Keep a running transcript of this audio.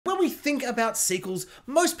we think about sequels,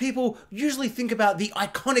 most people usually think about the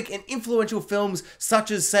iconic and influential films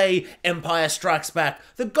such as, say, Empire Strikes Back,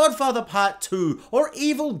 The Godfather Part 2, or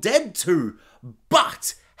Evil Dead 2.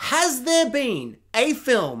 But has there been a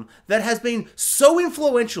film that has been so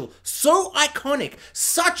influential, so iconic,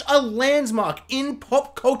 such a landmark in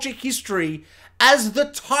pop culture history as the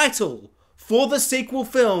title for the sequel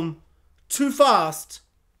film, Too Fast,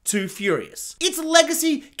 Too Furious? Its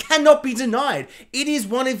legacy cannot be denied. It is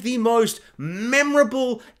one of the most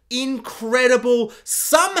memorable, incredible,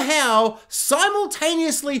 somehow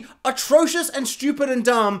simultaneously atrocious and stupid and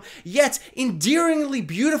dumb, yet endearingly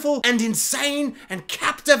beautiful and insane and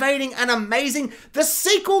captivating and amazing. The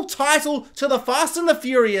sequel title to The Fast and the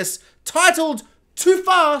Furious, titled Too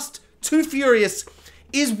Fast, Too Furious,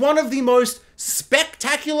 is one of the most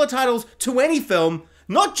spectacular titles to any film.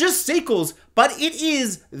 Not just sequels, but it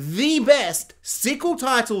is the best sequel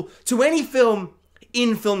title to any film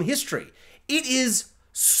in film history. It is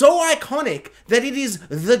so iconic that it is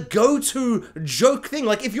the go-to joke thing.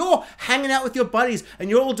 Like, if you're hanging out with your buddies and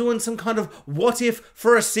you're all doing some kind of what if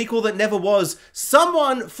for a sequel that never was,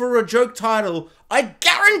 someone for a joke title, I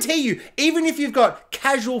guarantee you, even if you've got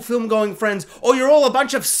casual film-going friends or you're all a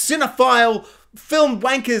bunch of cinephile film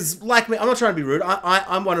wankers like me, I'm not trying to be rude,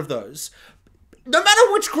 I'm one of those. No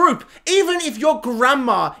matter which group, even if your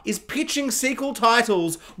grandma is pitching sequel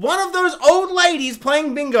titles, one of those old ladies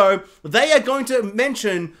playing bingo, they are going to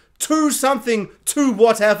mention to something, to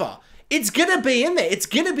whatever. It's gonna be in there. It's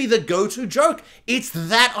gonna be the go-to joke. It's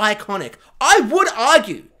that iconic. I would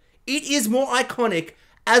argue it is more iconic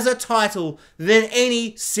as a title than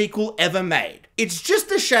any sequel ever made. It's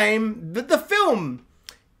just a shame that the film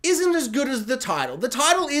isn't as good as the title. The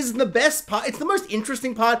title is the best part. It's the most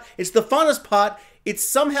interesting part. It's the funnest part. It's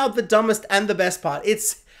somehow the dumbest and the best part.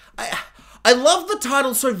 I love the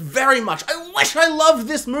title so very much. I wish I loved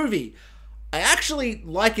this movie. I actually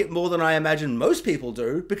like it more than I imagine most people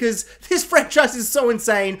do, because this franchise is so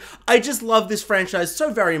insane. I just love this franchise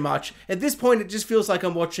so very much. At this point, it just feels like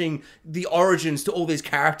I'm watching the origins to all these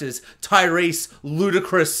characters. Tyrese,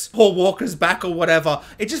 Ludacris, Paul Walker's back or whatever.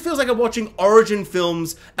 It just feels like I'm watching origin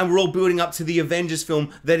films and we're all building up to the Avengers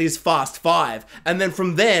film that is Fast 5. And then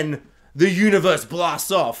from then, the universe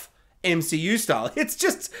blasts off, MCU style. It's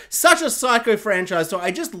just such a psycho franchise, so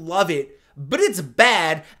I just love it. But it's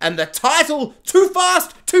bad, and the title, Too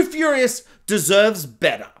Fast, Too Furious, deserves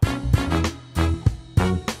better.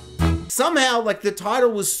 Somehow, like, the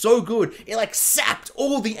title was so good, it like sapped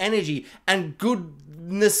all the energy and goodness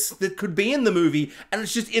that could be in the movie, and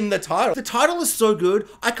it's just in the title. The title is so good,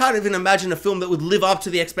 I can't even imagine a film that would live up to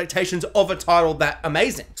the expectations of a title that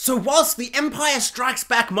amazing. So whilst The Empire Strikes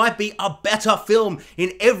Back might be a better film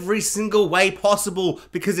in every single way possible,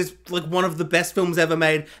 because it's like one of the best films ever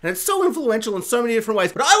made, and it's so influential in so many different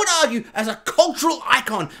ways, but I would argue as a cultural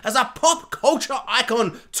icon, as a pop culture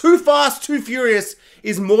icon, Too Fast, Too Furious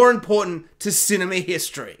is more important to cinema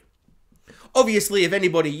history. Obviously, if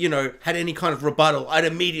anybody, you know, had any kind of rebuttal, I'd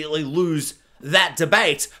immediately lose that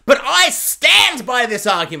debate. But I stand by this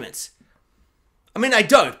argument. I mean, I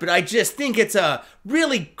don't, but I just think it's a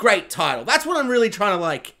really great title. That's what I'm really trying to,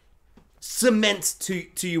 like, cement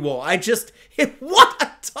to you all. What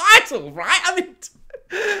a title, right? I mean,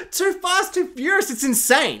 Too Fast, Too Furious, it's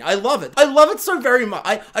insane. I love it. I love it so very much.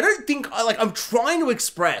 I don't think, I'm trying to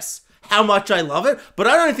express how much I love it, but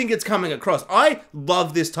I don't think it's coming across. I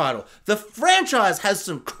love this title. The franchise has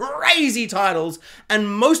some crazy titles,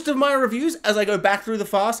 and most of my reviews, as I go back through the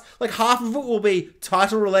Fast, like half of it will be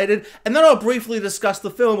title related, and then I'll briefly discuss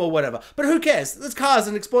the film or whatever. But who cares? There's cars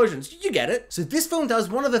and explosions. You get it. So this film does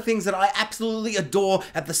one of the things that I absolutely adore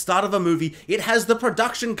at the start of a movie. It has the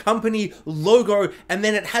production company logo, and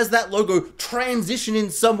then it has that logo transition in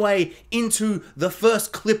some way into the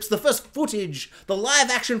first clips, the first footage, the live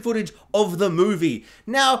action footage of the movie.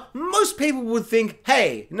 Now, most people would think,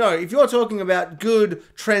 hey, no, if you're talking about good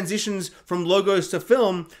transitions from logos to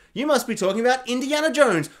film, you must be talking about Indiana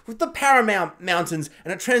Jones with the Paramount Mountains,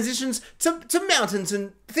 and it transitions to mountains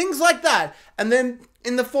and things like that. And then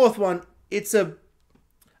in the fourth one, it's a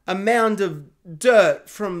mound of dirt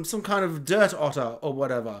from some kind of dirt otter or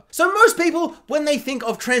whatever. So most people, when they think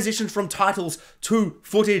of transitions from titles to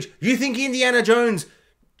footage, you think Indiana Jones.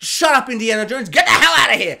 Shut up, Indiana Jones. Get the hell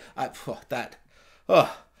out of here.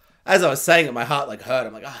 As I was saying it, my heart like hurt.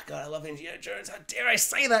 I'm like, oh God, I love Indiana Jones. How dare I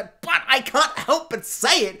say that? But I can't help but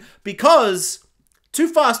say it because Too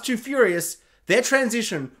Fast, Too Furious, their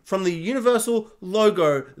transition from the Universal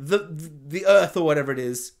logo, the Earth or whatever it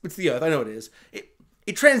is. It's the Earth, I know it is.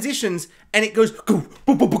 It transitions and it goes, and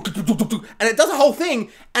it does a whole thing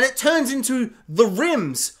and it turns into the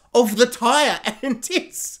rims of the tire, and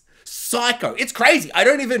it's psycho. It's crazy. I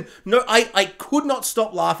don't even know. I could not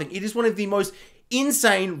stop laughing. It is one of the most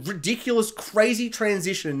insane, ridiculous, crazy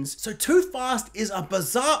transitions. So Too Fast is a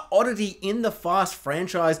bizarre oddity in the Fast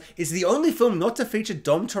franchise. It's the only film not to feature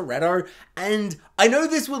Dom Toretto, and I know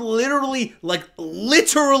this would literally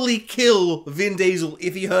kill Vin Diesel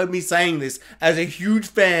if he heard me saying this as a huge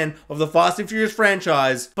fan of the Fast and Furious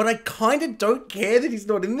franchise, but I kind of don't care that he's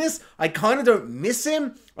not in this. I kind of don't miss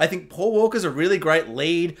him. I think Paul Walker's a really great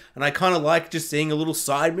lead, and I kind of like just seeing a little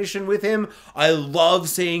side mission with him. I love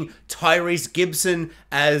seeing Tyrese Gibson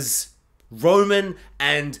as Roman,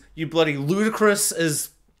 and you bloody Ludacris as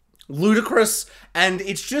Ludacris, and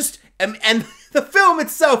it's just, and the film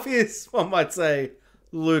itself is, one might say,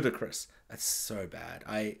 ludicrous. That's so bad.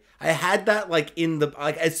 I had that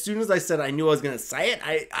as soon as I said I knew I was going to say it,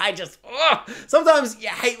 I just, sometimes you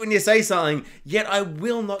hate when you say something, yet I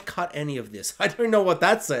will not cut any of this. I don't know what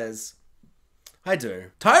that says. I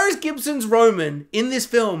do. Tyrese Gibson's Roman in this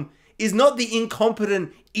film is not the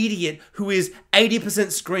incompetent idiot who is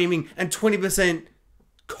 80% screaming and 20%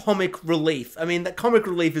 comic relief. I mean, that comic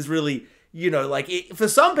relief is really, for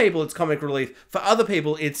some people it's comic relief. For other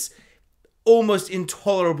people it's almost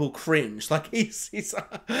intolerable cringe. Like he's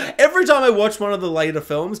every time I watch one of the later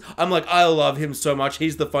films, I'm like, I love him so much.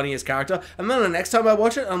 He's the funniest character. And then the next time I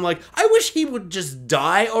watch it, I'm like, I wish he would just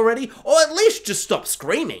die already, or at least just stop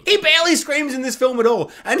screaming. He barely screams in this film at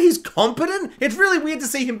all, and he's competent. It's really weird to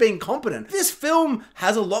see him being competent. This film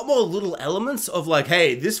has a lot more little elements of like,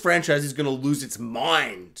 hey, this franchise is gonna lose its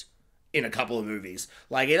mind in a couple of movies.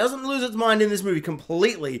 Like, it doesn't lose its mind in this movie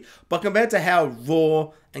completely, but compared to how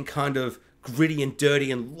raw and kind of gritty and dirty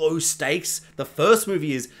and low stakes the first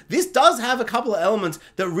movie is, this does have a couple of elements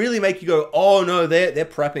that really make you go, oh no, they're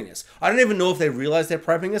prepping us. I don't even know if they realize they're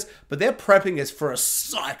prepping us, but they're prepping us for a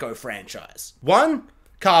psycho franchise. One,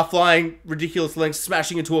 car flying ridiculous lengths,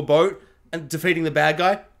 smashing into a boat and defeating the bad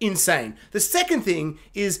guy, insane. The second thing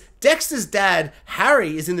is Dexter's dad,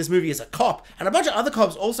 Harry, is in this movie as a cop, and a bunch of other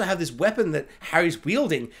cops also have this weapon that Harry's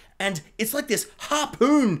wielding, and it's like this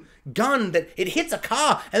harpoon gun that it hits a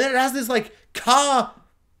car, and then it has this like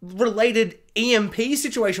car-related EMP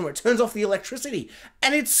situation where it turns off the electricity,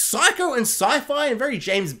 and it's psycho and sci-fi and very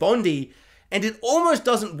James Bondy, and it almost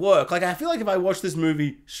doesn't work. Like, I feel like if I watched this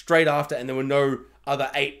movie straight after and there were no other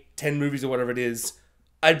 8-10 movies or whatever it is,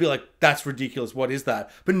 I'd be like, that's ridiculous, what is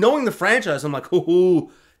that? But knowing the franchise, I'm like,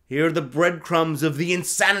 ooh, here are the breadcrumbs of the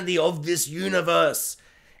insanity of this universe.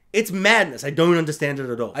 It's madness. I don't understand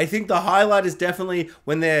it at all. I think the highlight is definitely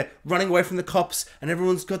when they're running away from the cops and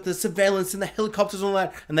everyone's got the surveillance and the helicopters and all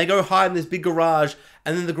that, and they go hide in this big garage,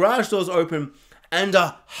 and then the garage doors open, and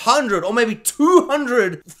 100 or maybe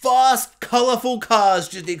 200 fast, colorful cars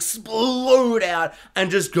just explode out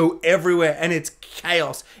and just go everywhere, and it's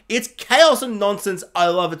chaos. It's chaos and nonsense. I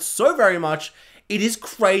love it so very much. It is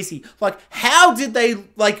crazy. Like, how did they,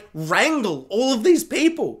 wrangle all of these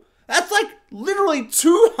people? That's, literally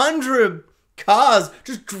 200 cars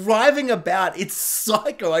just driving about. It's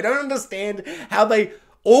psycho. I don't understand how they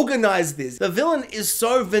organize this. The villain is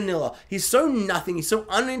so vanilla. He's so nothing. He's so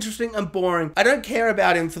uninteresting and boring. I don't care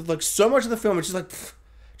about him for so much of the film. It's just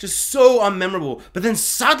just so unmemorable. But then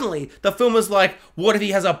suddenly the film is like, what if he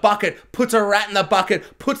has a bucket, puts a rat in the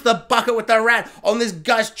bucket, puts the bucket with the rat on this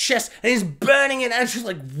guy's chest, and he's burning it, and it's just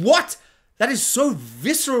like, what? That is so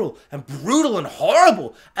visceral and brutal and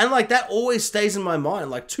horrible. And that always stays in my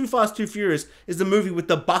mind. Too Fast, Too Furious is the movie with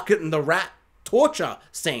the bucket and the rat torture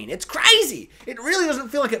scene. It's crazy. It really doesn't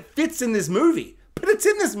feel like it fits in this movie, but it's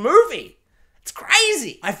in this movie. It's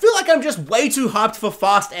crazy. I feel like I'm just way too hyped for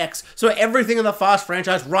Fast X, so everything in the Fast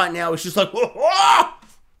franchise right now is just like, whoa!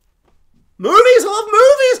 Movies, I love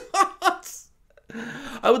movies.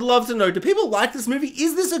 I would love to know, do people like this movie?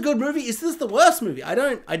 Is this a good movie? Is this the worst movie? I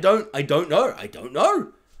don't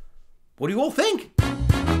know. What do you all think?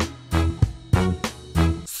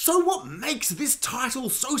 So what makes this title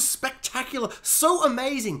so spectacular, so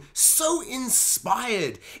amazing, so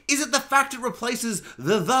inspired? Is it the fact it replaces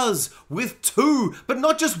the thes with two, but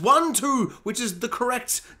not just one two, which is the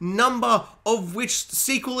correct number of which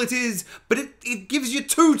sequel it is, but it gives you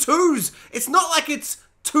two twos. It's not like it's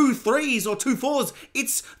 2 3s or 2 4s.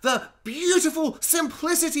 It's the beautiful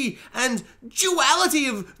simplicity and duality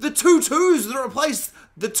of the 2 2s that replace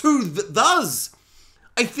the 2 thes.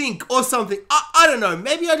 I think, or something. I don't know.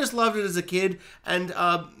 Maybe I just loved it as a kid, and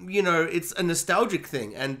it's a nostalgic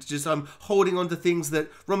thing, and just I'm holding on to things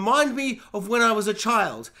that remind me of when I was a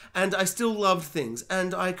child, and I still loved things,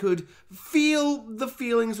 and I could feel the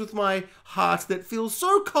feelings with my heart that feels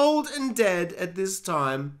so cold and dead at this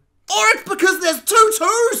time. Or it's because there's 2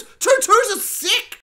 2s! 2 2s are sick!